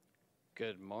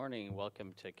Good morning.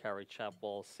 Welcome to Calvary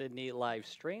Chapel Sydney live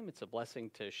stream. It's a blessing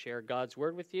to share God's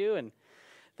word with you, and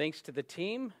thanks to the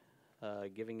team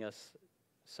giving us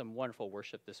some wonderful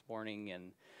worship this morning.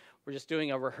 And we're just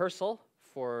doing a rehearsal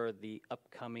for the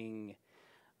upcoming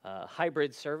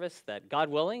hybrid service that, God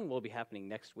willing, will be happening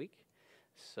next week.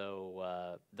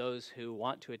 So those who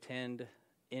want to attend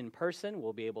in person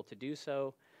will be able to do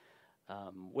so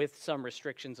with some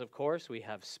restrictions, of course. We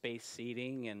have space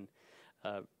seating and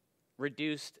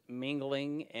reduced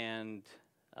mingling and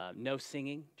no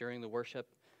singing during the worship,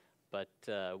 but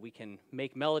we can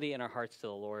make melody in our hearts to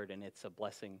the Lord, and it's a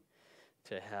blessing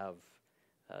to have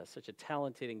such a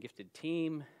talented and gifted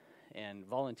team and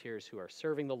volunteers who are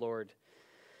serving the Lord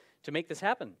to make this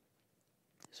happen.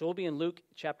 So we'll be in Luke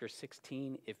chapter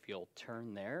 16, if you'll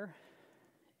turn there,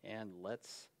 and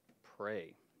let's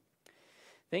pray.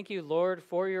 Thank you, Lord,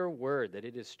 for your word, that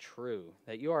it is true,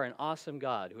 that you are an awesome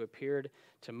God who appeared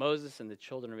to Moses and the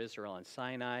children of Israel on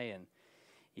Sinai, and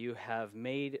you have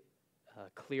made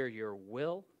clear your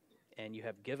will, and you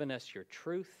have given us your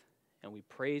truth, and we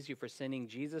praise you for sending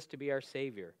Jesus to be our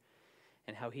Savior,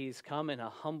 and how he's come in a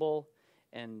humble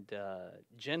and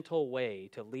gentle way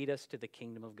to lead us to the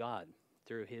kingdom of God.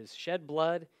 Through his shed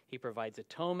blood, he provides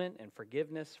atonement and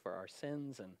forgiveness for our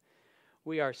sins, and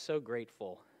we are so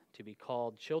grateful to be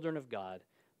called children of God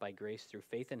by grace through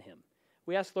faith in him.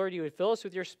 We ask, Lord, you would fill us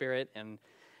with your Spirit and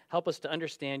help us to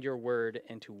understand your word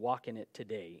and to walk in it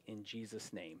today. In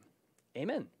Jesus' name,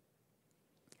 amen.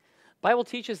 The Bible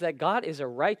teaches that God is a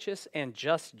righteous and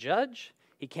just judge.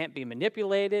 He can't be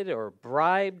manipulated or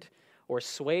bribed or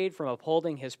swayed from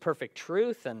upholding his perfect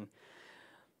truth. And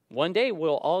one day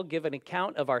we'll all give an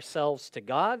account of ourselves to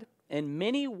God, and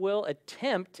many will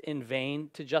attempt in vain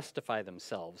to justify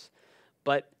themselves.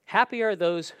 But happy are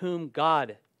those whom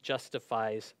God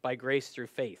justifies by grace through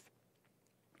faith.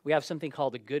 We have something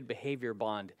called a good behavior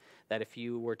bond, that if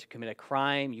you were to commit a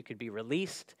crime, you could be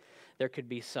released. There could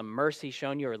be some mercy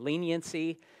shown you or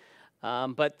leniency,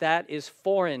 but that is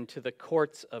foreign to the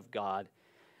courts of God.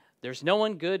 There's no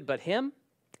one good but him,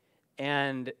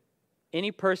 and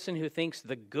any person who thinks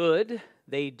the good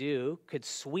they do could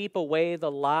sweep away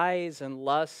the lies and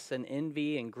lusts and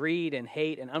envy and greed and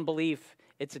hate and unbelief.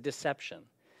 It's a deception.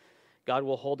 God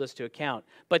will hold us to account.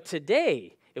 But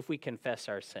today, if we confess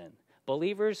our sin,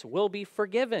 believers will be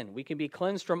forgiven. We can be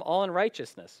cleansed from all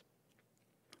unrighteousness.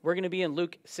 We're going to be in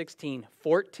Luke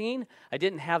 16:14. I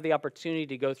didn't have the opportunity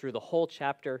to go through the whole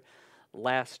chapter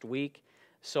last week,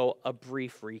 so a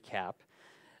brief recap.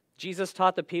 Jesus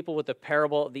taught the people with the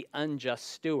parable of the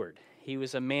unjust steward. He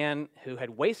was a man who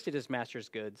had wasted his master's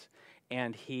goods,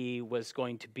 and he was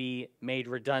going to be made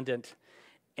redundant.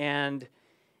 And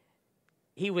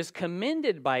he was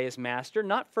commended by his master,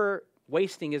 not for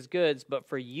wasting his goods, but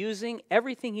for using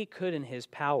everything he could in his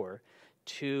power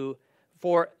to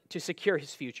secure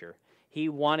his future. He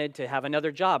wanted to have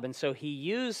another job, and so he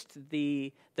used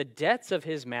the debts of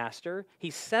his master. He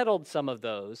settled some of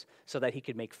those so that he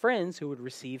could make friends who would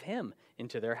receive him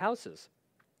into their houses.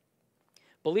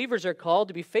 Believers are called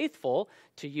to be faithful,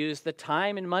 to use the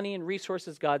time and money and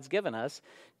resources God's given us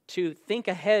to think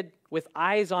ahead with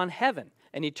eyes on heaven,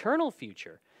 an eternal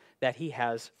future that he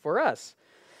has for us.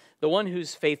 The one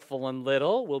who's faithful in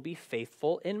little will be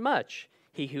faithful in much.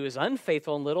 He who is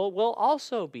unfaithful in little will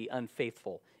also be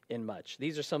unfaithful in much.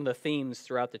 These are some of the themes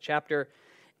throughout the chapter,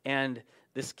 and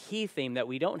this key theme that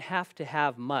we don't have to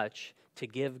have much to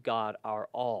give God our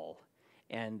all.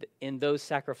 And in those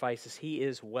sacrifices, he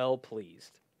is well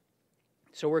pleased.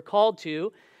 So we're called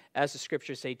to, as the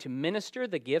scriptures say, to minister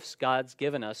the gifts God's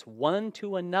given us one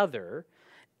to another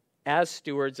as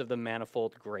stewards of the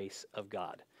manifold grace of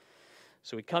God.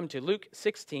 So we come to Luke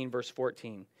 16, verse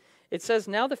 14. It says,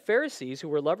 "Now the Pharisees, who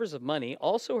were lovers of money,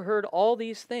 also heard all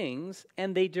these things,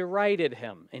 and they derided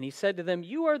him. And he said to them,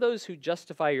 'You are those who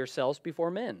justify yourselves before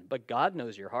men, but God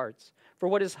knows your hearts. For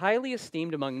what is highly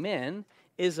esteemed among men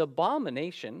is an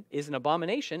abomination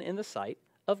in the sight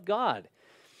of God.'"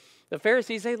 The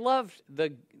Pharisees, they loved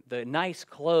the nice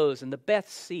clothes and the best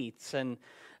seats and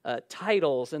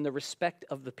titles and the respect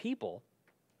of the people.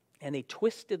 And they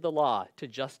twisted the law to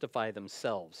justify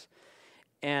themselves.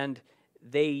 And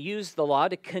they used the law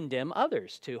to condemn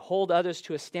others, to hold others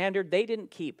to a standard they didn't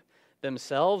keep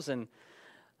themselves. And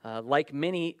like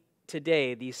many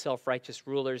today, these self-righteous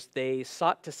rulers, they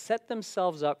sought to set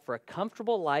themselves up for a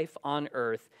comfortable life on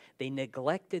earth. They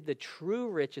neglected the true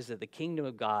riches of the kingdom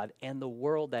of God and the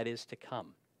world that is to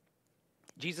come.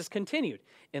 Jesus continued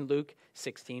in Luke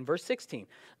 16, verse 16.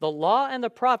 "The law and the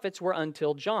prophets were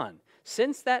until John.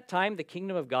 Since that time, the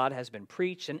kingdom of God has been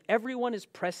preached, and everyone is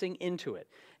pressing into it.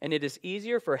 And it is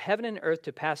easier for heaven and earth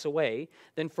to pass away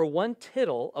than for one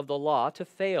tittle of the law to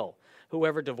fail.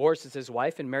 Whoever divorces his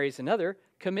wife and marries another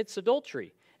commits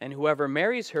adultery, and whoever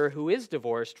marries her who is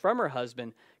divorced from her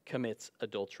husband commits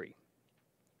adultery.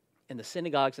 In the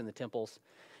synagogues and the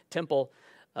temple,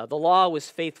 the law was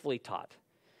faithfully taught.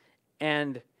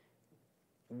 And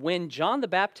when John the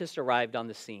Baptist arrived on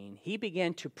the scene, he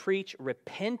began to preach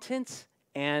repentance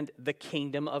and the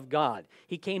kingdom of God.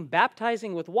 He came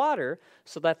baptizing with water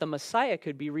so that the Messiah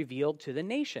could be revealed to the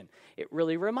nation. It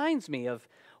really reminds me of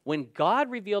when God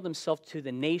revealed himself to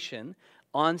the nation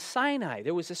on Sinai.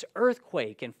 There was this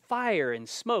earthquake and fire and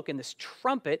smoke and this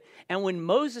trumpet. And when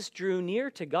Moses drew near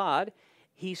to God,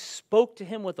 he spoke to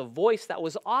him with a voice that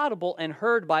was audible and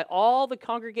heard by all the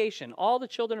congregation, all the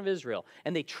children of Israel,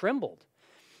 and they trembled.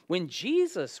 When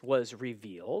Jesus was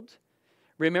revealed,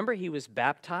 remember, he was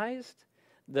baptized.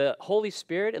 The Holy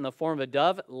Spirit in the form of a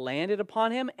dove landed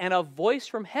upon him, and a voice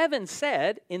from heaven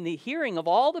said in the hearing of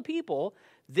all the people,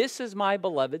 "This is my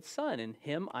beloved Son, in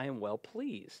him I am well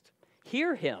pleased.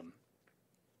 Hear him."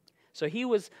 So he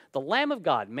was the Lamb of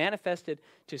God manifested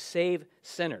to save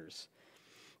sinners.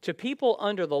 To people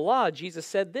under the law, Jesus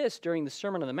said this during the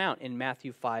Sermon on the Mount in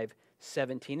Matthew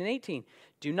 5:17 and 18.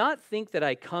 "Do not think that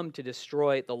I come to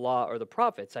destroy the law or the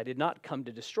prophets. I did not come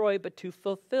to destroy, but to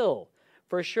fulfill.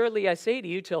 For assuredly I say to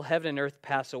you, till heaven and earth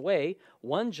pass away,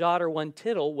 one jot or one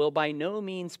tittle will by no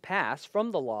means pass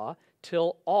from the law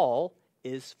till all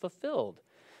is fulfilled."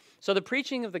 So the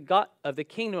preaching of the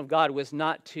kingdom of God was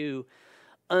not to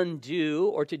undo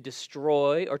or to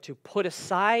destroy or to put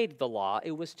aside the law.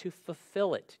 It was to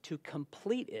fulfill it, to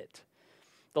complete it.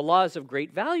 The law is of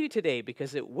great value today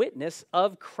because it witnesses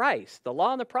of Christ. The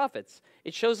law and the prophets,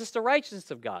 it shows us the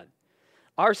righteousness of God,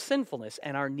 our sinfulness,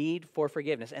 and our need for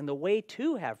forgiveness, and the way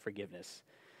to have forgiveness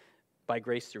by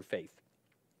grace through faith.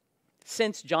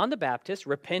 Since John the Baptist,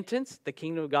 repentance, the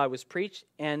kingdom of God was preached,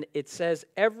 and it says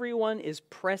everyone is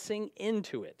pressing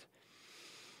into it.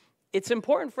 It's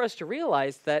important for us to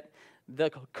realize that the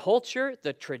culture,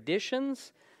 the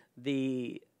traditions,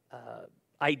 the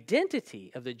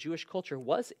identity of the Jewish culture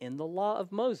was in the law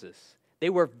of Moses. They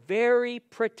were very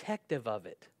protective of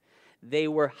it. They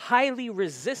were highly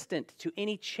resistant to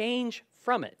any change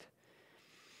from it.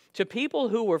 To people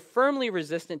who were firmly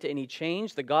resistant to any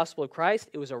change, the gospel of Christ,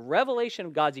 it was a revelation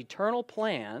of God's eternal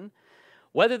plan,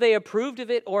 whether they approved of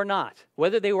it or not,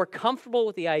 whether they were comfortable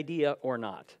with the idea or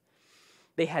not.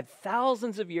 They had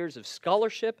thousands of years of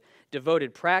scholarship,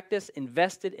 devoted practice,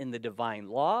 invested in the divine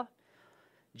law.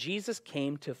 Jesus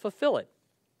came to fulfill it.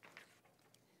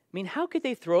 I mean, how could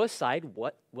they throw aside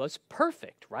what was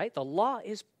perfect, right? The law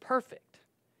is perfect.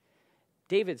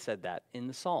 David said that in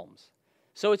the Psalms.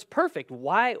 So it's perfect.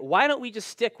 Why don't we just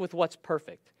stick with what's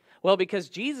perfect? Well, because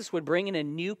Jesus would bring in a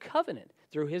new covenant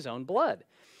through his own blood.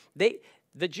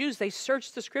 The Jews, they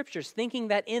searched the scriptures thinking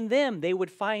that in them they would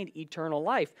find eternal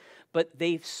life, but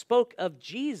they spoke of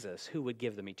Jesus who would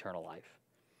give them eternal life.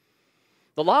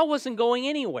 The law wasn't going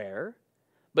anywhere,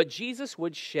 but Jesus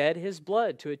would shed his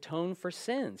blood to atone for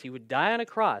sins. He would die on a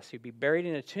cross. He would be buried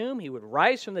in a tomb. He would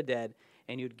rise from the dead,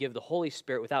 and he would give the Holy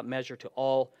Spirit without measure to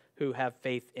all who have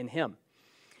faith in him.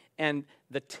 And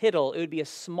the tittle, it would be a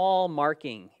small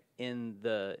marking in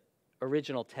the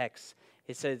original text.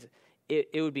 It says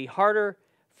it would be harder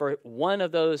for one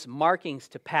of those markings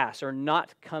to pass or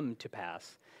not come to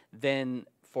pass than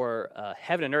for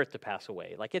heaven and earth to pass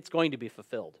away. Like, it's going to be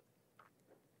fulfilled.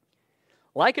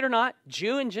 Like it or not,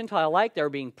 Jew and Gentile alike, they're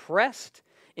being pressed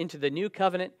into the new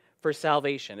covenant for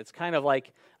salvation. It's kind of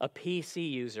like a PC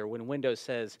user when Windows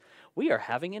says, "We are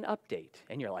having an update."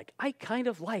 And you're like, "I kind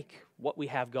of like what we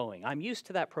have going. I'm used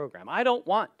to that program. I don't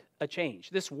want a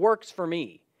change. This works for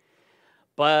me."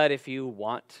 But if you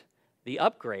want the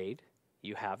upgrade,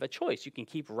 you have a choice. You can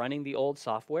keep running the old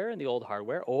software and the old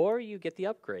hardware, or you get the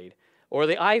upgrade. Or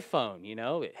the iPhone,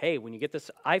 hey, when you get this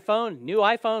new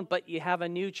iPhone, but you have a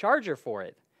new charger for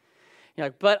it. You're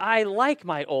like, "But I like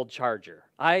my old charger.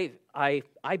 I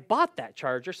bought that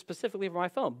charger specifically for my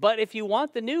phone." But if you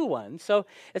want the new one, so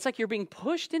it's like you're being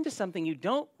pushed into something you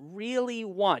don't really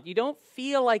want. You don't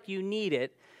feel like you need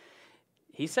it.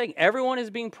 He's saying everyone is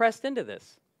being pressed into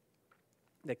this.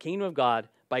 The kingdom of God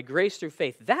by grace through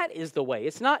faith. That is the way.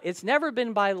 It's never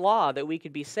been by law that we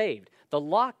could be saved. The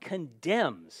law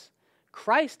condemns.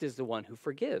 Christ is the one who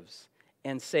forgives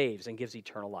and saves and gives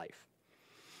eternal life.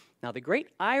 Now, the great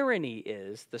irony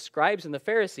is the scribes and the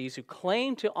Pharisees who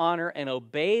claim to honor and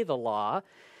obey the law,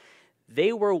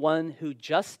 they were one who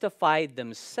justified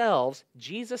themselves.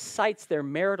 Jesus cites their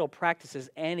marital practices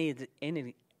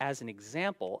as an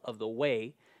example of the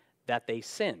way that they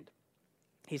sinned.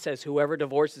 He says, whoever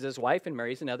divorces his wife and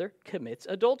marries another commits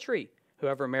adultery.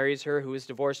 Whoever marries her who is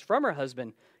divorced from her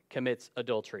husband commits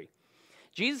adultery.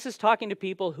 Jesus is talking to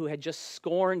people who had just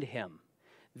scorned him.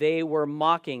 They were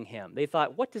mocking him. They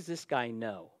thought, what does this guy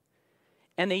know?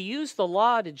 And they used the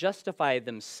law to justify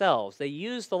themselves. They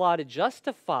used the law to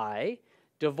justify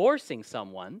divorcing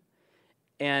someone,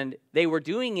 and they were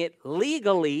doing it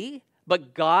legally,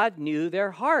 but God knew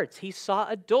their hearts. He saw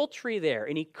adultery there,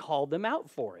 and he called them out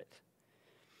for it.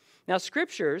 Now,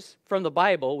 scriptures from the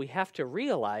Bible, we have to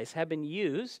realize, have been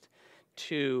used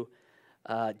to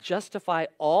justify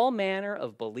all manner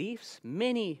of beliefs,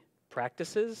 many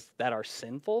practices that are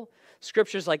sinful.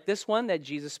 Scriptures like this one that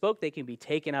Jesus spoke, they can be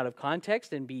taken out of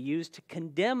context and be used to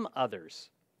condemn others.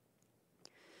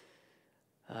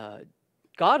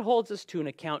 God holds us to an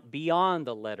account beyond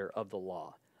the letter of the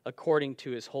law, according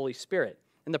to his Holy Spirit.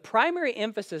 And the primary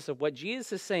emphasis of what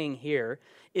Jesus is saying here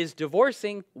is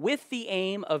divorcing with the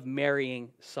aim of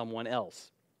marrying someone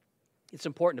else. It's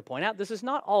important to point out this is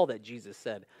not all that Jesus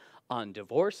said on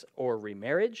divorce or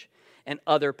remarriage. And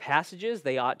other passages,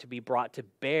 they ought to be brought to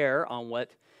bear on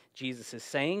what Jesus is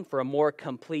saying for a more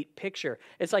complete picture.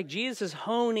 It's like Jesus is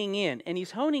honing in, and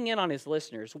he's honing in on his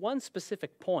listeners, one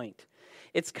specific point.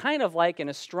 It's kind of like an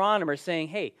astronomer saying,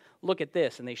 hey, look at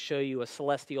this, and they show you a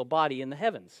celestial body in the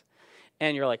heavens.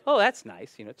 And you're like, oh, that's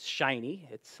nice. You know, it's shiny.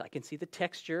 I can see the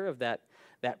texture of that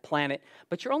planet.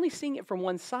 But you're only seeing it from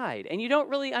one side. And you don't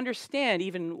really understand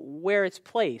even where it's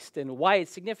placed and why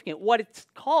it's significant. What it's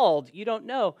called, you don't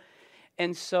know.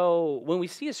 And so when we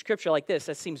see a scripture like this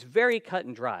that seems very cut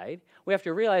and dried, we have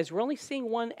to realize we're only seeing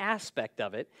one aspect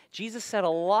of it. Jesus said a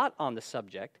lot on the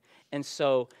subject. And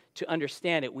so to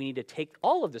understand it, we need to take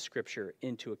all of the scripture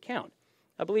into account.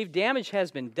 I believe damage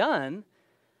has been done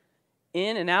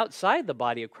in and outside the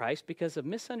body of Christ because of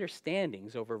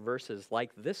misunderstandings over verses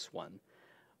like this one,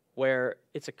 where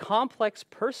it's a complex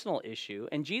personal issue,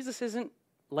 and Jesus isn't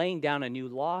laying down a new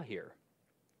law here.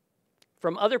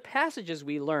 From other passages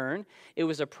we learn it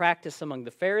was a practice among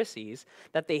the Pharisees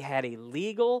that they had a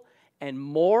legal and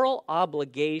moral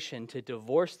obligation to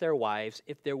divorce their wives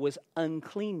if there was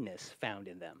uncleanness found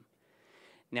in them.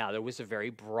 Now, there was a very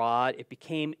broad, it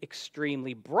became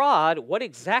extremely broad what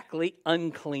exactly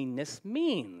uncleanness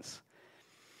means.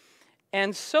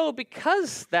 And so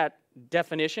because that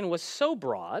definition was so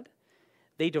broad,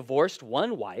 they divorced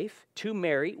one wife to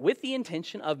marry with the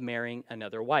intention of marrying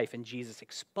another wife. And Jesus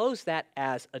exposed that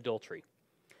as adultery.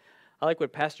 I like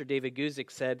what Pastor David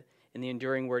Guzik said in the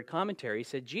Enduring Word Commentary. He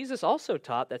said, Jesus also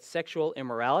taught that sexual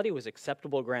immorality was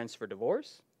acceptable grounds for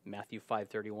divorce, Matthew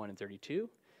 5:31 and 32.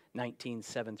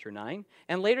 19:7-9.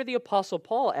 And later the Apostle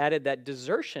Paul added that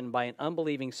desertion by an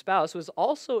unbelieving spouse was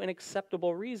also an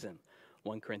acceptable reason,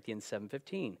 1 Corinthians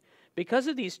 7:15. Because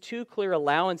of these two clear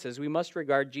allowances, we must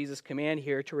regard Jesus' command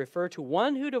here to refer to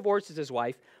one who divorces his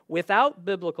wife without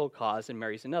biblical cause and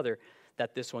marries another,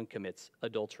 that this one commits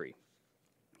adultery.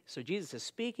 So Jesus is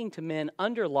speaking to men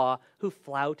under law who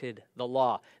flouted the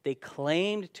law. They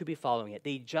claimed to be following it.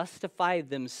 They justified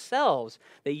themselves.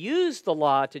 They used the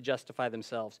law to justify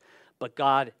themselves, but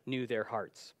God knew their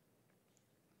hearts.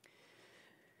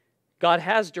 God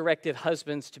has directed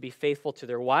husbands to be faithful to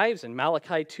their wives. In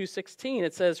Malachi 2:16,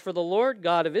 it says, "For the Lord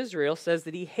God of Israel says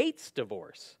that he hates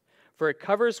divorce, for it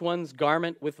covers one's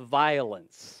garment with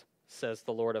violence, says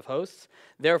the Lord of hosts.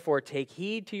 Therefore take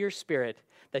heed to your spirit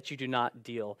that you do not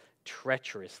deal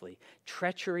treacherously."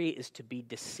 Treachery is to be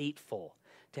deceitful,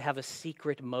 to have a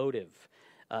secret motive,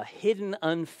 hidden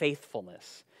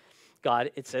unfaithfulness.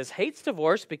 God, it says, hates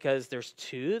divorce because there's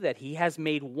two, that he has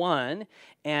made one,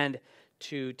 and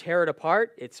to tear it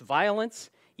apart, it's violence.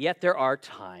 Yet there are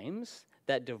times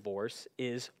that divorce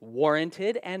is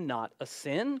warranted and not a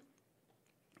sin.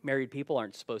 Married people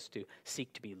aren't supposed to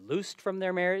seek to be loosed from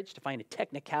their marriage, to find a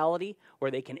technicality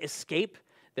where they can escape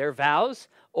their vows,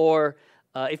 or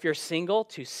if you're single,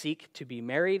 to seek to be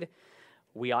married.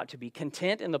 We ought to be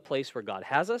content in the place where God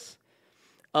has us.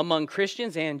 Among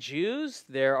Christians and Jews,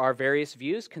 there are various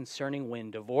views concerning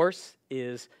when divorce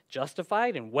is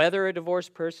justified and whether a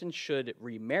divorced person should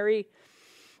remarry.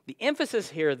 The emphasis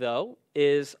here, though,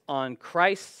 is on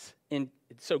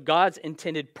God's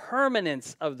intended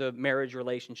permanence of the marriage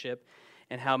relationship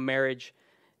and how marriage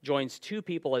joins two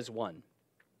people as one.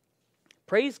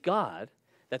 Praise God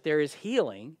that there is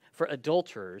healing for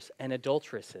adulterers and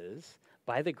adulteresses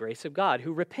by the grace of God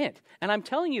who repent. And I'm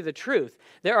telling you the truth.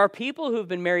 There are people who've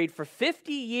been married for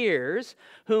 50 years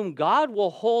whom God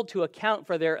will hold to account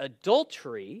for their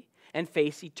adultery, and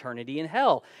face eternity in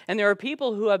hell. And there are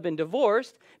people who have been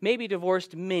divorced, maybe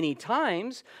divorced many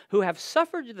times, who have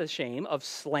suffered the shame of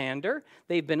slander.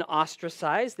 They've been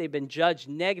ostracized. They've been judged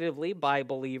negatively by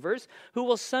believers, who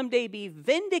will someday be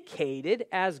vindicated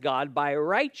as God by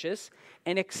righteous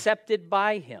and accepted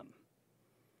by him.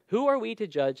 Who are we to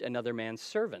judge another man's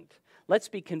servant? Let's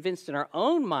be convinced in our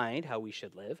own mind how we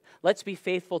should live. Let's be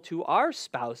faithful to our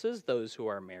spouses, those who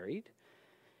are married.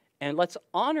 And let's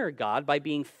honor God by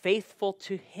being faithful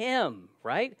to him,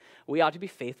 right? We ought to be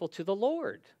faithful to the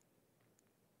Lord.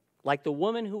 Like the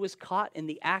woman who was caught in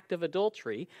the act of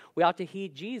adultery, we ought to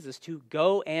heed Jesus to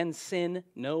go and sin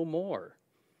no more.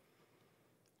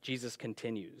 Jesus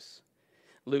continues.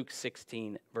 Luke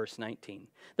 16, verse 19.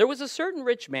 There was a certain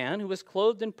rich man who was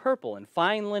clothed in purple and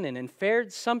fine linen and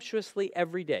fared sumptuously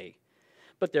every day.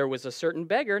 But there was a certain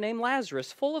beggar named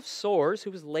Lazarus, full of sores, who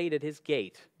was laid at his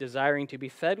gate, desiring to be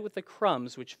fed with the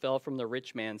crumbs which fell from the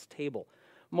rich man's table.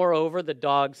 Moreover, the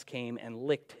dogs came and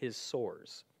licked his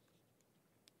sores.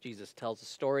 Jesus tells a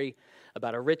story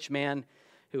about a rich man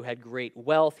who had great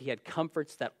wealth. He had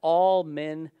comforts that all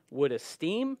men would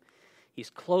esteem. He's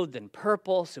clothed in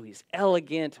purple, so he's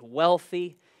elegant,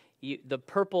 wealthy. The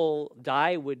purple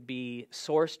dye would be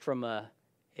sourced from a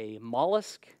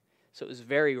mollusk, so it was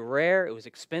very rare. It was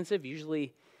expensive,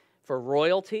 usually for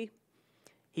royalty.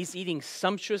 He's eating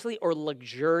sumptuously or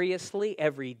luxuriously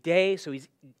every day, so he's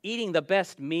eating the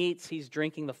best meats. He's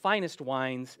drinking the finest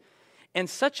wines, and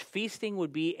such feasting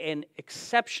would be an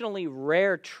exceptionally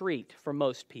rare treat for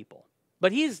most people.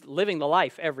 But he's living the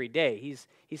life every day.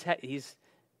 He's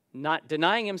not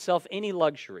denying himself any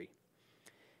luxury.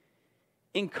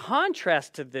 In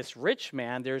contrast to this rich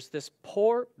man, there's this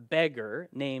poor beggar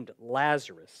named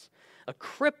Lazarus, a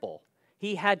cripple.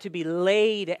 He had to be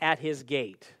laid at his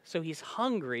gate. So he's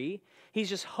hungry. He's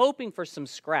just hoping for some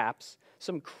scraps,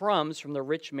 some crumbs from the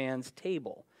rich man's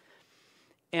table.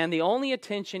 And the only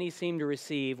attention he seemed to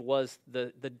receive was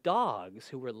the dogs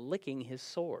who were licking his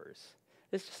sores.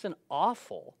 It's just an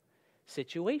awful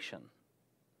situation.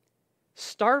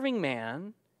 Starving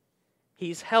man,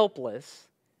 he's helpless.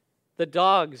 The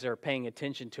dogs are paying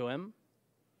attention to him.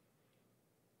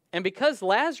 And because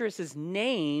Lazarus is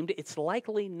named, it's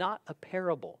likely not a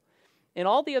parable. In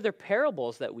all the other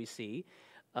parables that we see,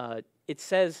 it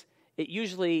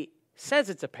usually says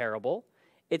it's a parable.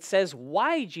 It says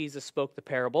why Jesus spoke the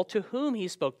parable, to whom he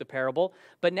spoke the parable,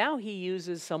 but now he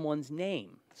uses someone's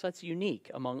name. So that's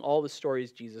unique among all the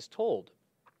stories Jesus told.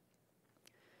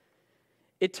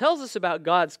 It tells us about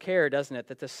God's care, doesn't it,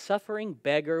 that the suffering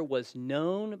beggar was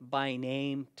known by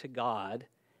name to God,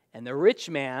 and the rich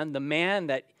man, the man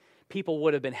that people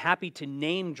would have been happy to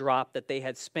name drop that they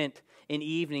had spent an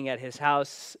evening at his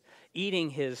house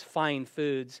eating his fine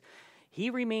foods,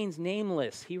 he remains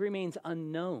nameless. He remains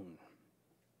unknown.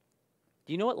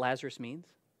 Do you know what Lazarus means?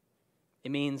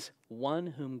 It means one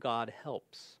whom God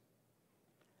helps.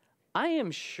 I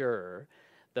am sure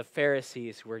the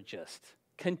Pharisees were just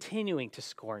continuing to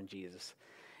scorn Jesus.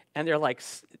 And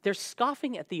they're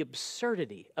scoffing at the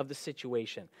absurdity of the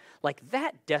situation. Like,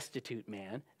 that destitute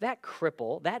man, that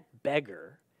cripple, that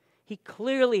beggar, he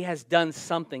clearly has done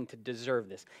something to deserve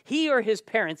this. He or his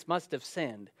parents must have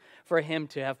sinned for him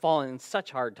to have fallen in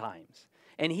such hard times.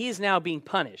 And he is now being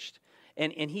punished.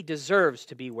 And he deserves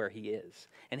to be where he is.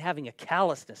 And having a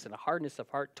callousness and a hardness of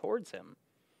heart towards him.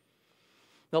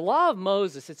 The law of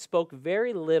Moses, it spoke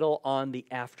very little on the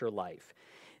afterlife.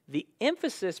 The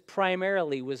emphasis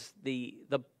primarily was the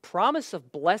promise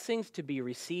of blessings to be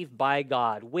received by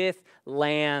God with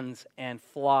lands and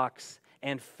flocks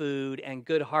and food and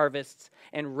good harvests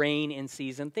and rain in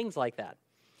season, things like that.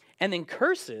 And then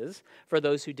curses for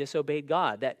those who disobeyed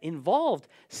God that involved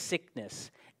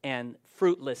sickness and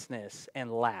fruitlessness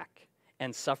and lack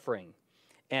and suffering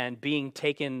and being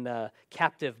taken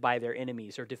captive by their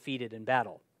enemies or defeated in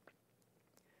battle.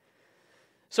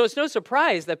 So it's no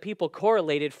surprise that people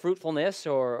correlated fruitfulness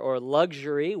or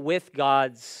luxury with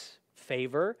God's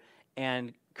favor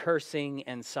and cursing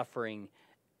and suffering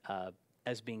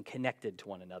as being connected to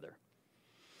one another.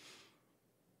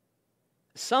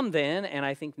 Some then, and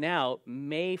I think now,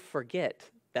 may forget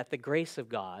that the grace of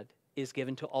God is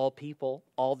given to all people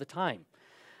all the time.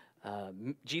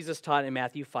 Jesus taught in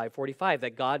Matthew 5:45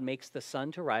 that God makes the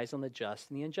sun to rise on the just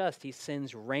and the unjust. He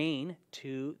sends rain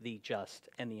to the just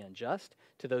and the unjust,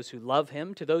 to those who love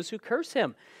him, to those who curse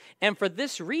him. And for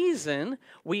this reason,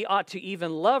 we ought to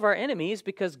even love our enemies,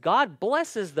 because God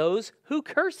blesses those who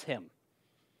curse him.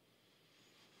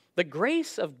 The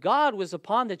grace of God was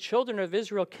upon the children of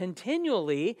Israel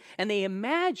continually, and they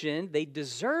imagined they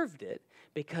deserved it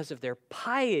because of their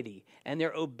piety and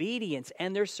their obedience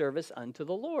and their service unto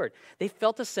the Lord. They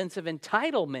felt a sense of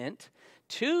entitlement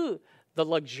to the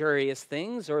luxurious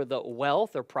things or the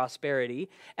wealth or prosperity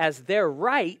as their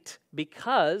right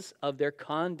because of their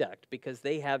conduct, because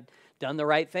they have done the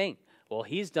right thing. Well,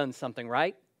 he's done something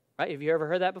right, right? Have you ever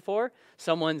heard that before?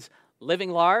 Someone's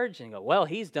living large and you go, well,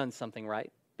 he's done something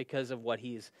right because of what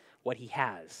he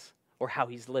has or how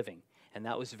he's living. And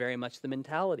that was very much the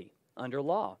mentality under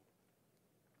law.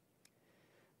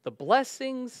 The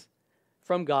blessings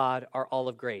from God are all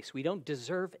of grace. We don't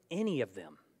deserve any of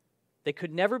them. They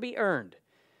could never be earned.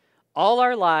 All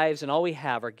our lives and all we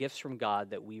have are gifts from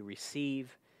God that we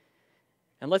receive.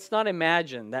 And let's not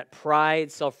imagine that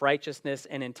pride, self-righteousness,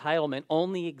 and entitlement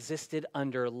only existed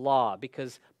under law,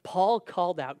 because Paul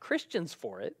called out Christians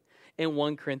for it in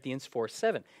 1 Corinthians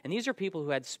 4:7. And these are people who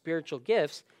had spiritual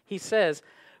gifts. He says,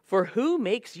 "For who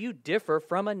makes you differ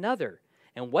from another?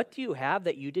 And what do you have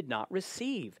that you did not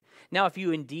receive? Now, if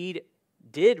you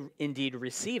did indeed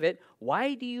receive it,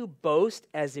 why do you boast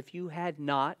as if you had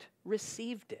not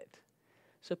received it?"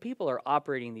 So people are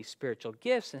operating these spiritual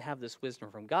gifts and have this wisdom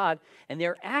from God, and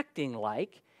they're acting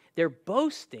like they're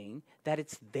boasting that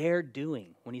it's their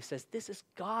doing, when he says, this is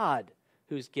God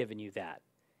who's given you that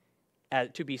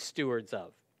to be stewards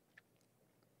of.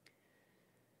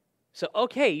 So,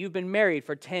 okay, you've been married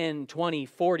for 10, 20,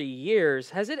 40 years.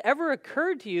 Has it ever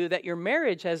occurred to you that your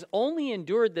marriage has only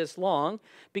endured this long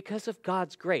because of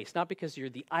God's grace, not because you're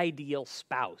the ideal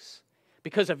spouse,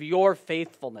 because of your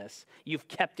faithfulness? You've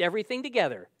kept everything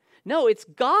together. No, it's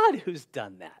God who's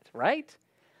done that, right?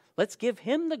 Let's give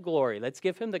him the glory. Let's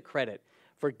give him the credit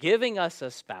for giving us a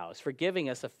spouse, for giving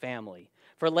us a family,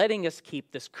 for letting us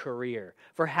keep this career,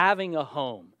 for having a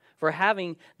home, for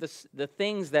having the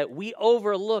things that we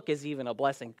overlook as even a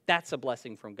blessing. That's a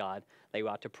blessing from God that you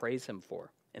ought to praise him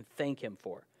for and thank him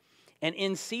for. And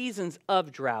in seasons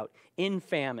of drought, in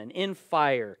famine, in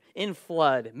fire, in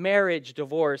flood, marriage,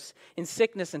 divorce, in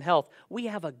sickness and health, we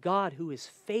have a God who is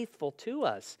faithful to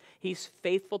us. He's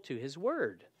faithful to his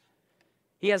word.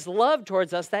 He has love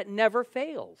towards us that never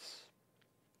fails.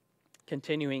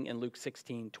 Continuing in Luke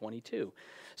 16:22.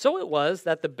 So it was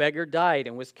that the beggar died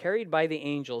and was carried by the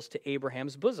angels to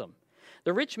Abraham's bosom.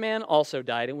 The rich man also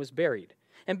died and was buried.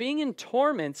 And being in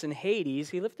torments in Hades,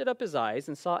 he lifted up his eyes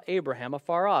and saw Abraham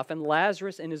afar off and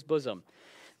Lazarus in his bosom.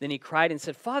 Then he cried and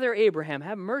said, Father Abraham,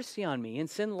 have mercy on me and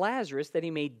send Lazarus that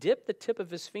he may dip the tip of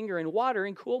his finger in water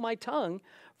and cool my tongue,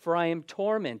 for I am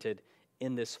tormented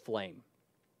in this flame.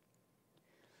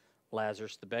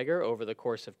 Lazarus the beggar, over the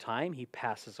course of time, he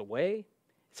passes away.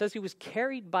 It says he was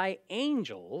carried by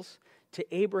angels to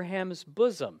Abraham's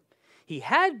bosom. He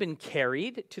had been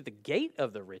carried to the gate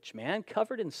of the rich man,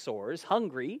 covered in sores,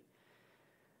 hungry.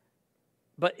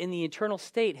 But in the eternal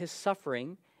state, his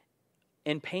suffering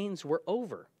and pains were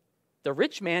over. The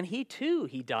rich man, he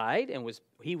died and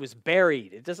he was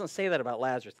buried. It doesn't say that about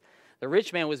Lazarus. The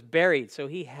rich man was buried, so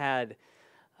he had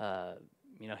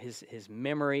his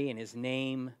memory and his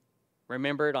name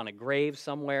remembered on a grave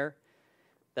somewhere.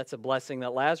 That's a blessing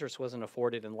that Lazarus wasn't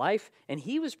afforded in life. And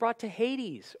he was brought to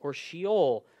Hades, or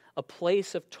Sheol, a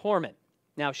place of torment.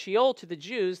 Now, Sheol to the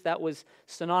Jews, that was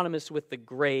synonymous with the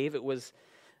grave. It was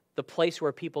the place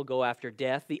where people go after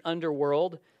death, the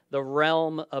underworld, the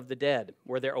realm of the dead,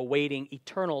 where they're awaiting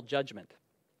eternal judgment.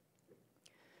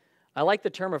 I like the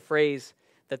term of phrase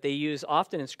that they use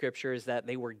often in Scripture, is that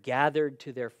they were gathered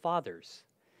to their fathers.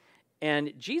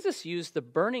 And Jesus used the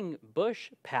burning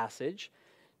bush passage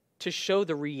to show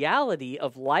the reality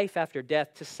of life after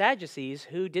death to Sadducees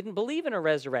who didn't believe in a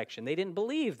resurrection. They didn't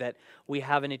believe that we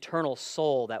have an eternal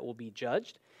soul that will be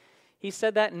judged. He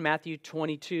said that in Matthew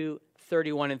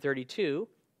 22:31 and 32.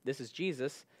 This is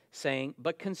Jesus saying,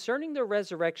 But concerning the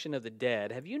resurrection of the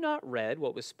dead, have you not read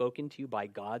what was spoken to you by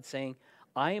God, saying,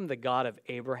 I am the God of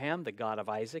Abraham, the God of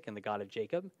Isaac, and the God of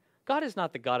Jacob? God is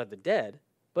not the God of the dead,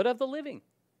 but of the living.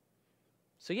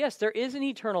 So yes, there is an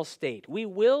eternal state. We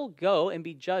will go and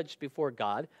be judged before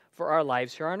God for our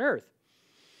lives here on earth.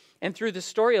 And through the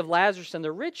story of Lazarus and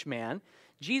the rich man,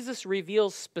 Jesus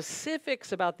reveals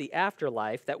specifics about the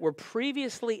afterlife that were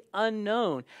previously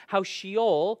unknown, how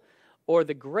Sheol, or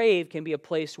the grave, can be a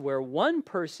place where one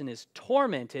person is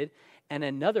tormented and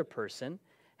another person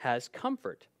has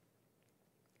comfort.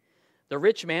 The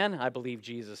rich man, I believe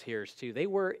Jesus hears too, they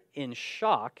were in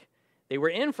shock. They were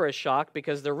in for a shock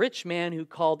because the rich man who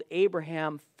called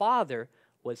Abraham father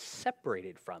was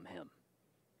separated from him.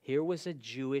 Here was a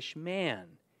Jewish man.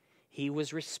 He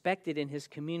was respected in his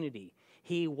community.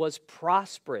 He was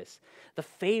prosperous. The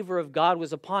favor of God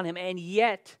was upon him, and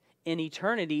yet in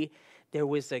eternity there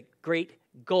was a great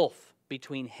gulf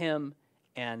between him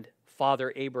and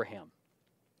Father Abraham.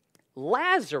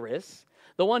 Lazarus,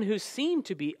 the one who seemed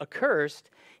to be accursed,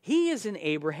 he is in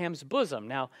Abraham's bosom.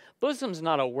 Now, bosom's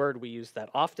not a word we use that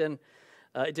often.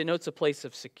 It denotes a place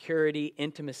of security,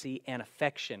 intimacy, and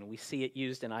affection. We see it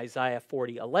used in Isaiah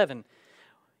 40:11.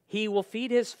 He will feed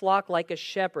his flock like a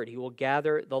shepherd. He will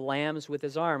gather the lambs with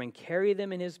his arm and carry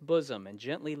them in his bosom and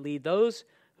gently lead those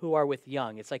who are with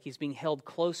young. It's like he's being held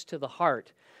close to the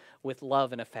heart with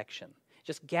love and affection.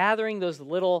 Just gathering those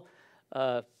little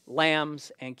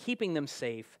lambs and keeping them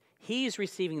safe. He's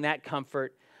receiving that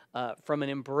comfort from an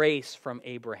embrace from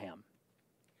Abraham.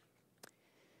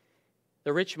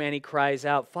 The rich man, he cries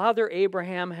out, "Father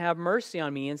Abraham, have mercy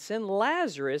on me and send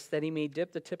Lazarus that he may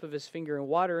dip the tip of his finger in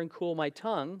water and cool my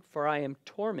tongue, for I am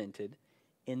tormented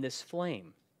in this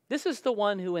flame." This is the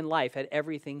one who in life had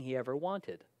everything he ever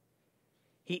wanted.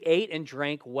 He ate and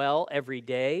drank well every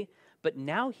day, but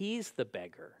now he's the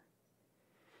beggar.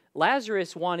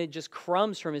 Lazarus wanted just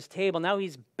crumbs from his table. Now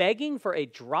he's begging for a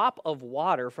drop of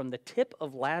water from the tip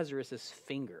of Lazarus'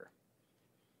 finger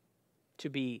to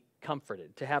be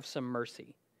comforted, to have some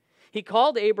mercy. He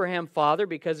called Abraham father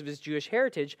because of his Jewish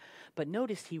heritage, but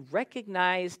notice he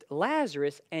recognized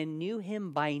Lazarus and knew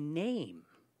him by name.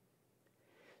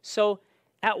 So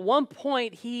at one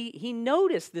point, he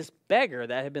noticed this beggar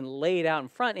that had been laid out in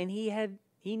front, and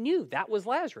he knew that was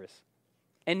Lazarus.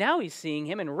 And now he's seeing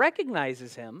him and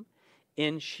recognizes him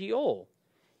in Sheol.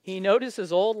 He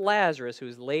notices old Lazarus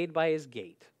who's laid by his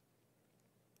gate.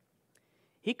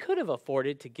 He could have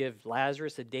afforded to give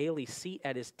Lazarus a daily seat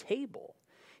at his table.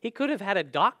 He could have had a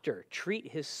doctor treat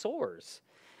his sores.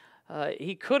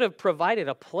 He could have provided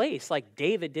a place like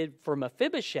David did for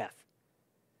Mephibosheth,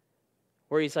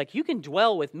 where he's like, "You can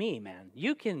dwell with me, man.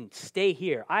 You can stay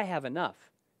here. I have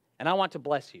enough, and I want to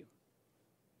bless you."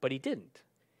 But he didn't.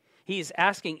 He's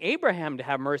asking Abraham to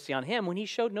have mercy on him when he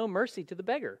showed no mercy to the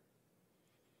beggar.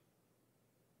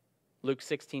 Luke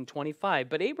 16:25,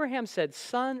 "But Abraham said,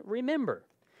 'Son, remember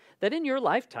that in your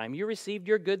lifetime you received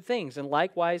your good things, and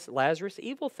likewise Lazarus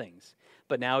evil things.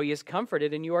 But now he is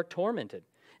comforted and you are tormented.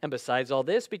 And besides all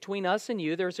this, between us and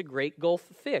you there is a great gulf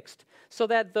fixed, so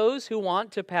that those who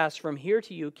want to pass from here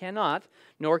to you cannot,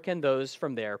 nor can those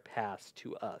from there pass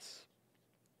to us.'"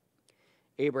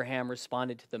 Abraham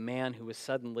responded to the man who was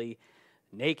suddenly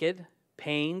naked,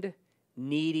 pained,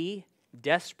 needy,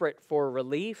 desperate for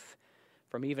relief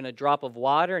from even a drop of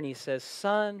water, and he says,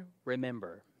 "Son,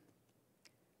 remember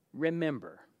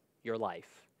your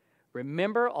life.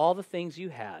 Remember all the things you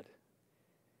had,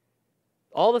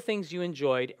 all the things you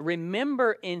enjoyed.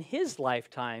 Remember in his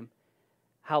lifetime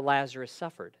how Lazarus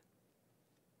suffered,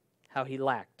 how he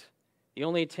lacked. The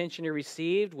only attention he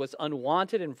received was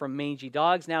unwanted and from mangy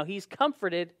dogs. Now he's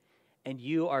comforted and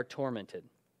you are tormented."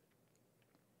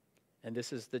 And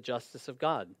this is the justice of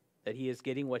God, that he is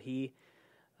getting what he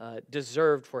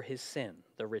deserved for his sin,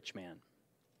 the rich man.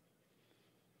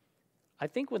 I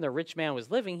think when the rich man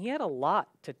was living, he had a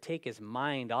lot to take his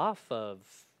mind off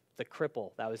of the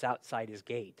cripple that was outside his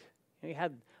gate. He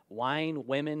had wine,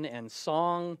 women, and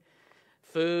song,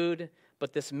 food.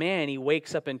 But this man, he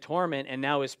wakes up in torment, and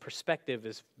now his perspective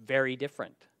is very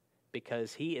different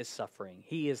because he is suffering.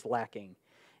 He is lacking.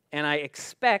 And I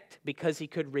expect, because he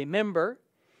could remember,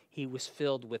 he was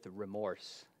filled with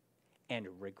remorse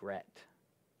and regret.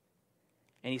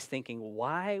 And he's thinking,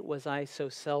 why was I so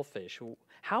selfish?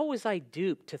 How was I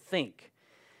duped to think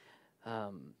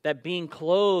that being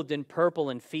clothed in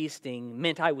purple and feasting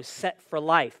meant I was set for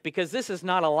life? Because this is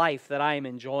not a life that I am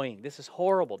enjoying. This is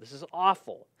horrible. This is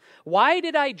awful. Why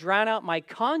did I drown out my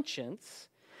conscience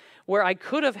where I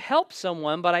could have helped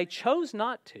someone, but I chose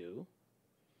not to?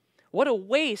 What a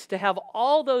waste to have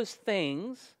all those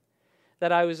things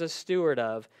that I was a steward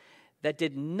of that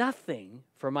did nothing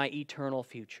for my eternal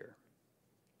future.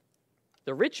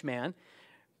 The rich man,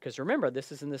 because remember,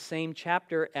 this is in the same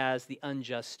chapter as the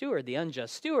unjust steward. The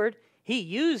unjust steward, he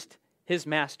used his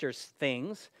master's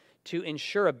things to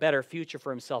ensure a better future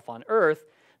for himself on earth.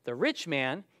 The rich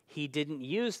man, he didn't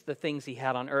use the things he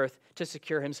had on earth to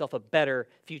secure himself a better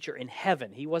future in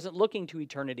heaven. He wasn't looking to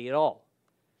eternity at all.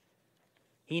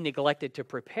 He neglected to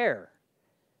prepare.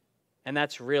 And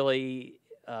that's really,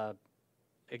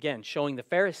 again, showing the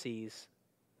Pharisees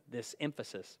this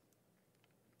emphasis.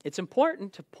 It's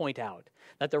important to point out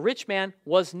that the rich man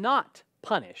was not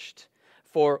punished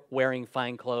for wearing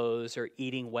fine clothes or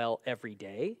eating well every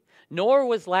day, nor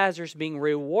was Lazarus being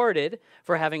rewarded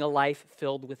for having a life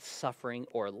filled with suffering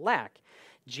or lack.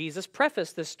 Jesus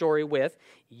prefaced this story with,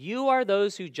 "You are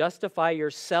those who justify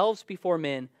yourselves before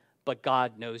men, but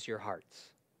God knows your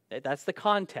hearts." That's the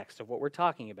context of what we're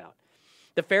talking about.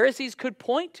 The Pharisees could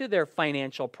point to their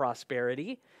financial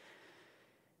prosperity.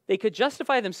 They could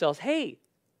justify themselves, hey,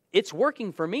 it's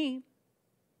working for me.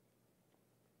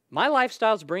 My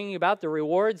lifestyle's bringing about the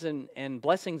rewards and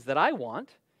blessings that I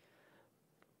want.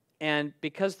 And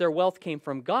because their wealth came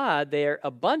from God, their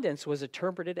abundance was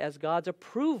interpreted as God's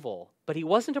approval. But he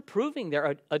wasn't approving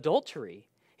their adultery.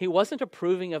 He wasn't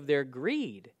approving of their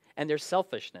greed and their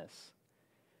selfishness.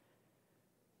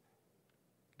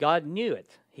 God knew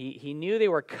it. He knew they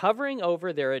were covering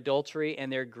over their adultery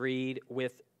and their greed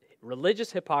with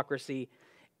religious hypocrisy,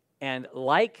 and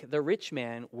like the rich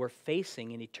man, were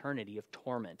facing an eternity of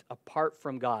torment apart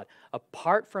from God,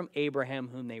 apart from Abraham,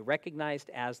 whom they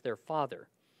recognized as their father.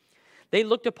 They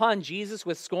looked upon Jesus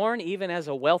with scorn, even as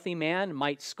a wealthy man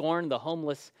might scorn the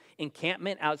homeless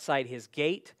encampment outside his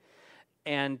gate.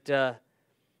 And the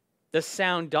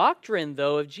sound doctrine,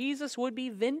 though, of Jesus would be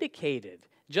vindicated,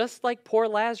 just like poor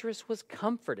Lazarus was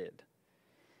comforted.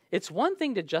 It's one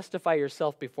thing to justify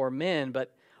yourself before men,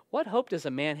 but what hope does a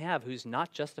man have who's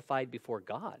not justified before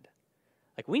God?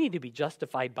 Like, we need to be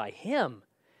justified by him.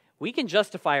 We can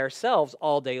justify ourselves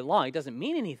all day long. It doesn't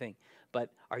mean anything. But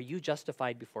are you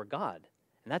justified before God?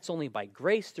 And that's only by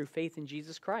grace through faith in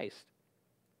Jesus Christ.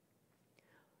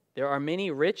 There are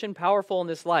many rich and powerful in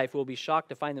this life who will be shocked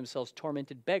to find themselves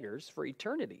tormented beggars for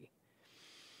eternity.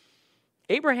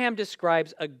 Abraham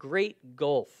describes a great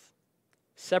gulf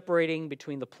separating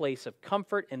between the place of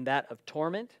comfort and that of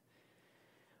torment.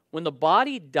 When the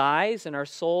body dies and our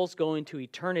souls go into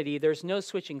eternity, there's no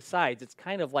switching sides. It's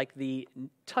kind of like the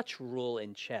touch rule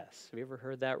in chess. Have you ever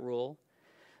heard that rule?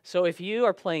 So if you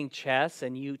are playing chess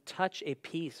and you touch a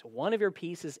piece, one of your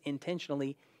pieces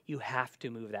intentionally, you have to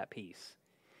move that piece.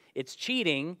 It's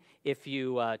cheating if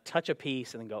you touch a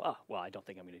piece and then go, oh, well, I don't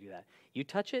think I'm going to do that. You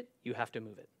touch it, you have to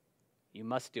move it. You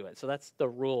must do it. So that's the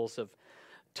rules of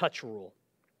touch rule.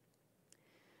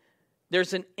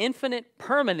 There's an infinite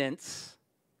permanence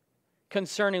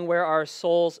concerning where our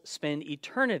souls spend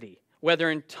eternity,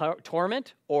 whether in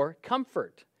torment or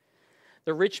comfort.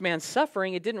 The rich man's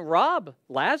suffering, it didn't rob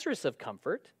Lazarus of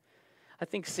comfort. I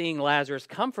think seeing Lazarus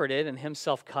comforted and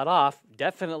himself cut off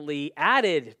definitely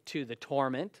added to the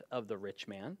torment of the rich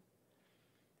man.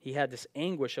 He had this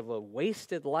anguish of a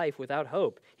wasted life without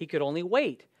hope. He could only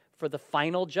wait for the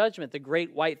final judgment, the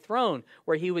great white throne,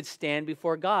 where he would stand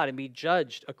before God and be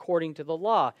judged according to the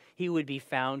law. He would be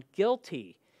found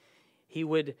guilty. He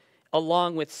would,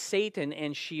 along with Satan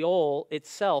and Sheol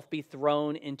itself, be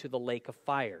thrown into the lake of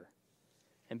fire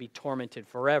and be tormented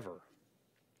forever.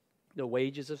 The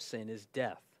wages of sin is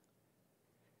death.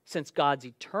 Since God's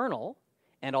eternal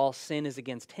and all sin is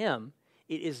against him,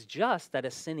 it is just that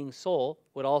a sinning soul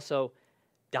would also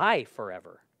die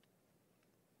forever.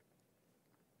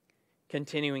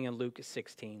 Continuing in Luke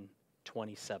 16:27.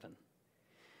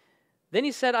 Then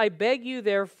he said, I beg you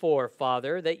therefore,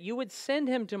 Father, that you would send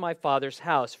him to my father's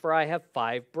house, for I have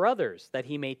 5 brothers, that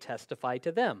he may testify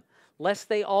to them, lest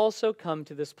they also come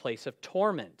to this place of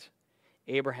torment.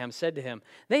 Abraham said to him,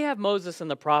 they have Moses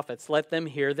and the prophets, let them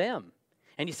hear them.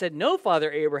 And he said, no, Father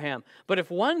Abraham, but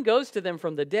if one goes to them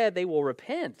from the dead, they will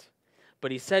repent.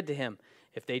 But he said to him,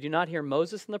 if they do not hear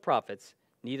Moses and the prophets,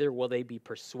 neither will they be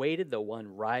persuaded though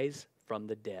one rise from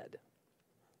the dead.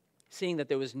 Seeing that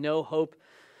there was no hope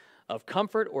of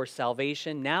comfort or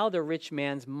salvation, now the rich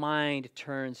man's mind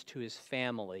turns to his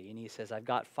family. And he says, I've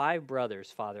got 5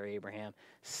 brothers, Father Abraham.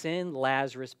 Send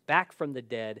Lazarus back from the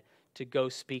dead to go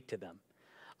speak to them.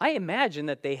 I imagine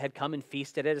that they had come and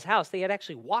feasted at his house. They had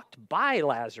actually walked by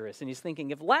Lazarus. And he's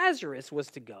thinking, if Lazarus was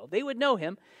to go, they would know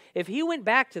him. If he went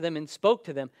back to them and spoke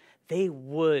to them, they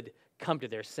would come to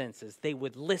their senses. They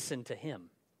would listen to him.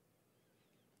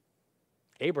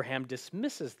 Abraham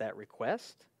dismisses that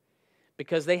request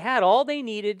because they had all they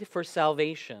needed for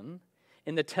salvation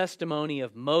in the testimony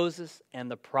of Moses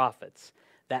and the prophets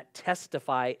that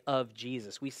testify of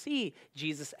Jesus. We see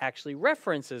Jesus actually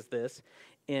references this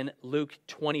in Luke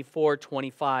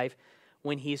 24:25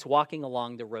 when he's walking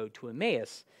along the road to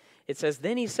Emmaus. It says,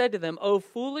 then he said to them, O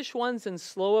foolish ones and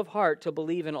slow of heart to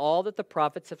believe in all that the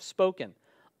prophets have spoken.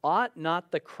 Ought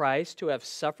not the Christ to have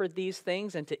suffered these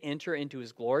things and to enter into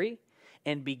his glory?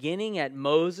 And beginning at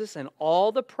Moses and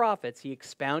all the prophets, he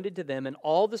expounded to them in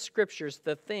all the scriptures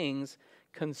the things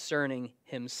concerning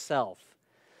himself.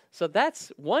 So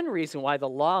that's one reason why the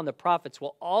law and the prophets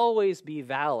will always be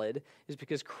valid, is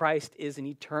because Christ is an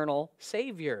eternal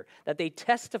Savior, that they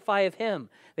testify of him.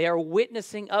 They are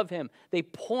witnessing of him. They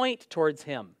point towards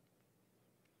him.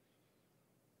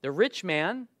 The rich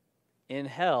man in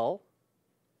hell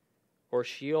or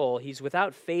Sheol, he's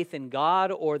without faith in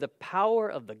God or the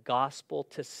power of the gospel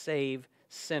to save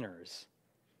sinners.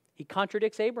 He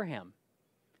contradicts Abraham.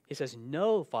 He says,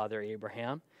 no, Father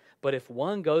Abraham, But if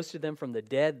one goes to them from the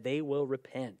dead, they will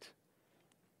repent.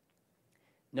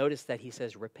 Notice that he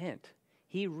says repent.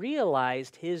 He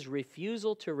realized his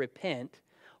refusal to repent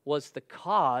was the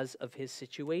cause of his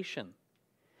situation,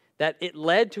 that it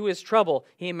led to his trouble.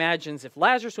 He imagines if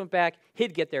Lazarus went back,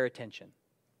 he'd get their attention.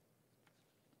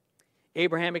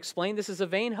 Abraham explained, this is a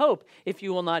vain hope. If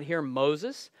you will not hear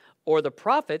Moses or the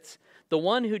prophets, the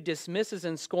one who dismisses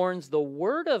and scorns the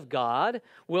word of God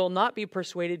will not be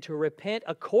persuaded to repent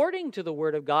according to the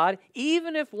word of God,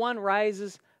 even if one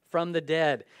rises from the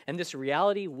dead. And this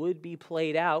reality would be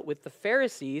played out with the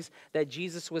Pharisees that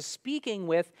Jesus was speaking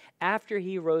with after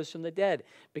he rose from the dead.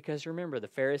 Because remember, the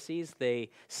Pharisees, they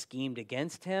schemed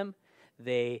against him.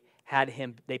 They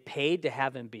paid to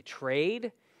have him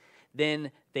betrayed.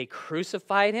 Then they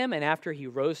crucified him, and after he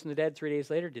rose from the dead 3 days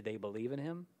later, did they believe in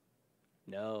him?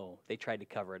 No, they tried to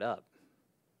cover it up.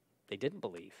 They didn't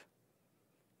believe.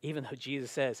 Even though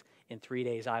Jesus says, in 3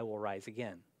 days I will rise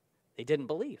again. They didn't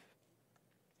believe.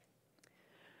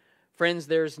 Friends,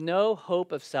 there's no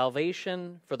hope of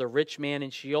salvation for the rich man in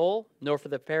Sheol, nor for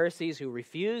the Pharisees who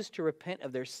refused to repent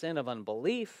of their sin of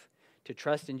unbelief, to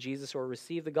trust in Jesus or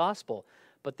receive the gospel.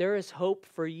 But there is hope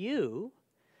for you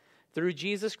through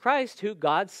Jesus Christ, who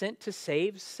God sent to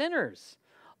save sinners.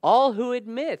 All who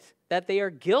admit that they are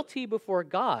guilty before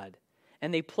God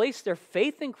and they place their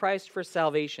faith in Christ for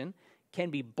salvation can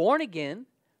be born again,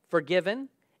 forgiven,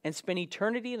 and spend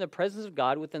eternity in the presence of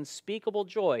God with unspeakable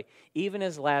joy, even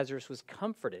as Lazarus was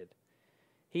comforted.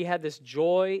 He had this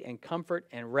joy and comfort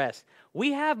and rest.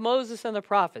 We have Moses and the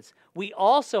prophets. We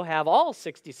also have all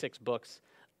 66 books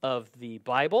of the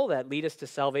Bible that lead us to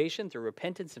salvation through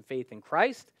repentance and faith in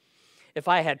Christ. If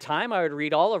I had time, I would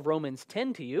read all of Romans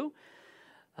 10 to you.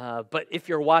 But if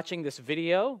you're watching this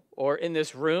video or in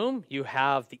this room, you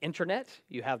have the internet,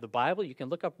 you have the Bible, you can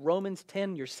look up Romans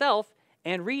 10 yourself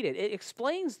and read it. It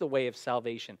explains the way of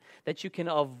salvation, that you can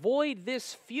avoid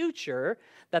this future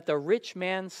that the rich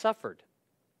man suffered.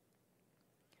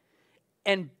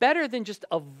 And better than just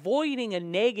avoiding a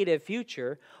negative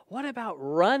future, what about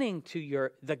running to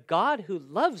the God who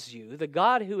loves you, the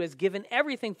God who has given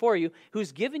everything for you,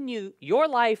 who's given you your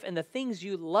life and the things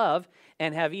you love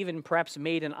and have even perhaps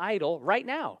made an idol right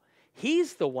now?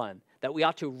 He's the one that we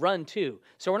ought to run to.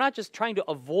 So we're not just trying to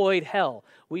avoid hell.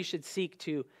 We should seek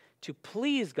to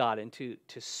please God and to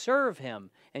serve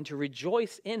him and to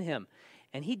rejoice in him.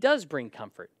 And he does bring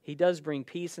comfort. He does bring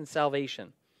peace and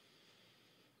salvation.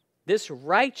 This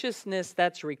righteousness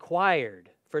that's required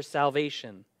for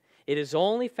salvation, it is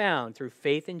only found through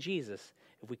faith in Jesus.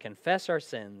 If we confess our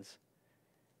sins,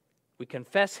 we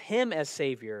confess him as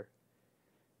Savior.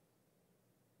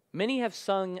 Many have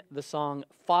sung the song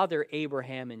Father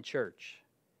Abraham in church,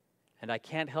 and I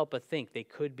can't help but think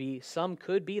some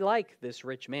could be like this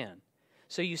rich man.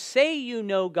 So you say you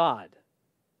know God.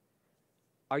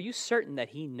 Are you certain that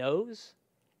he knows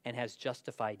and has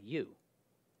justified you?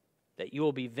 That you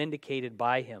will be vindicated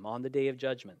by him on the day of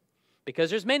judgment? Because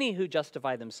there's many who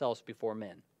justify themselves before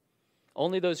men.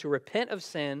 Only those who repent of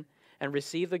sin and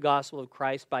receive the gospel of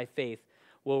Christ by faith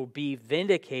will be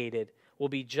vindicated, will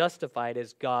be justified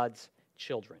as God's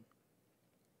children.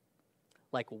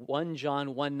 Like 1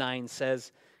 John 1:9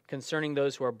 says concerning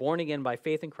those who are born again by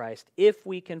faith in Christ, if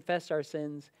we confess our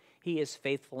sins, he is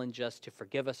faithful and just to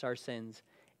forgive us our sins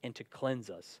and to cleanse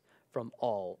us from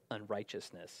all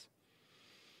unrighteousness.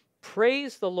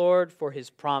 Praise the Lord for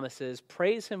his promises.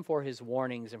 Praise him for his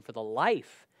warnings and for the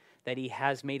life that he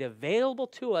has made available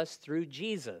to us through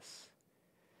Jesus.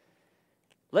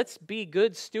 Let's be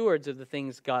good stewards of the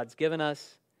things God's given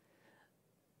us.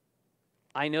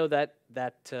 I know that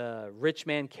rich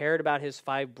man cared about his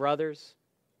 5 brothers.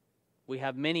 We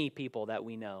have many people that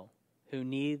we know who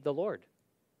need the Lord,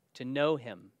 to know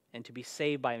him and to be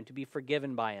saved by him, to be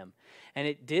forgiven by him. And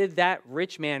it did that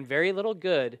rich man very little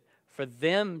good for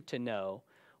them to know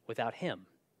without him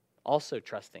also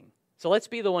trusting. So let's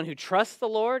be the one who trusts the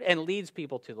Lord and leads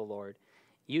people to the Lord,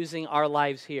 using our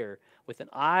lives here with an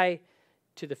eye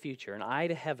to the future, an eye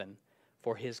to heaven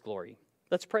for his glory.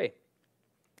 Let's pray.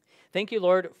 Thank you,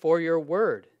 Lord, for your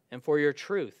word and for your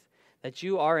truth, that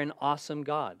you are an awesome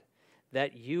God,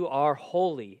 that you are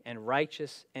holy and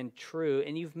righteous and true,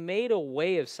 and you've made a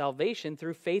way of salvation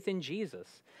through faith in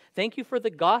Jesus. Thank you for the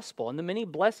gospel and the many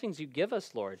blessings you give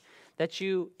us, Lord, that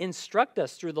you instruct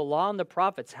us through the law and the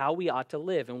prophets how we ought to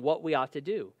live and what we ought to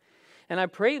do. And I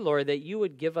pray, Lord, that you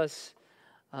would give us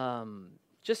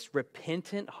just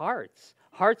repentant hearts,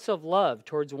 hearts of love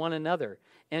towards one another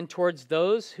and towards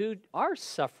those who are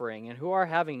suffering and who are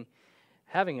having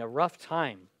a rough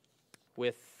time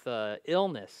with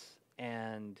illness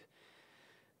and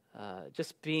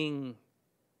just being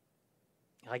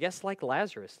I guess like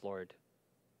Lazarus, Lord,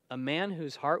 a man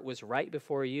whose heart was right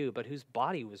before you, but whose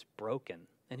body was broken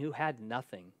and who had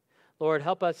nothing. Lord,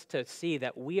 help us to see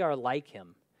that we are like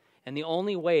him. And the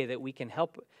only way that we can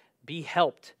be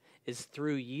helped is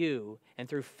through you and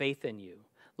through faith in you.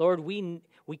 Lord, we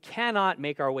cannot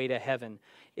make our way to heaven.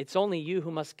 It's only you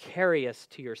who must carry us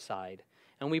to your side.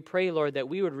 And we pray, Lord, that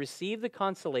we would receive the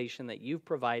consolation that you've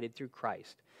provided through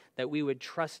Christ, that we would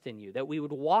trust in you, that we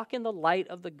would walk in the light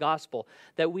of the gospel,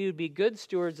 that we would be good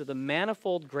stewards of the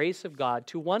manifold grace of God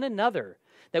to one another,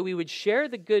 that we would share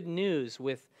the good news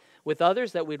with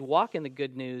others, that we'd walk in the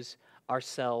good news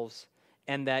ourselves,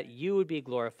 and that you would be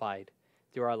glorified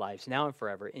through our lives now and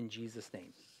forever. In Jesus'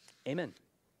 name, amen.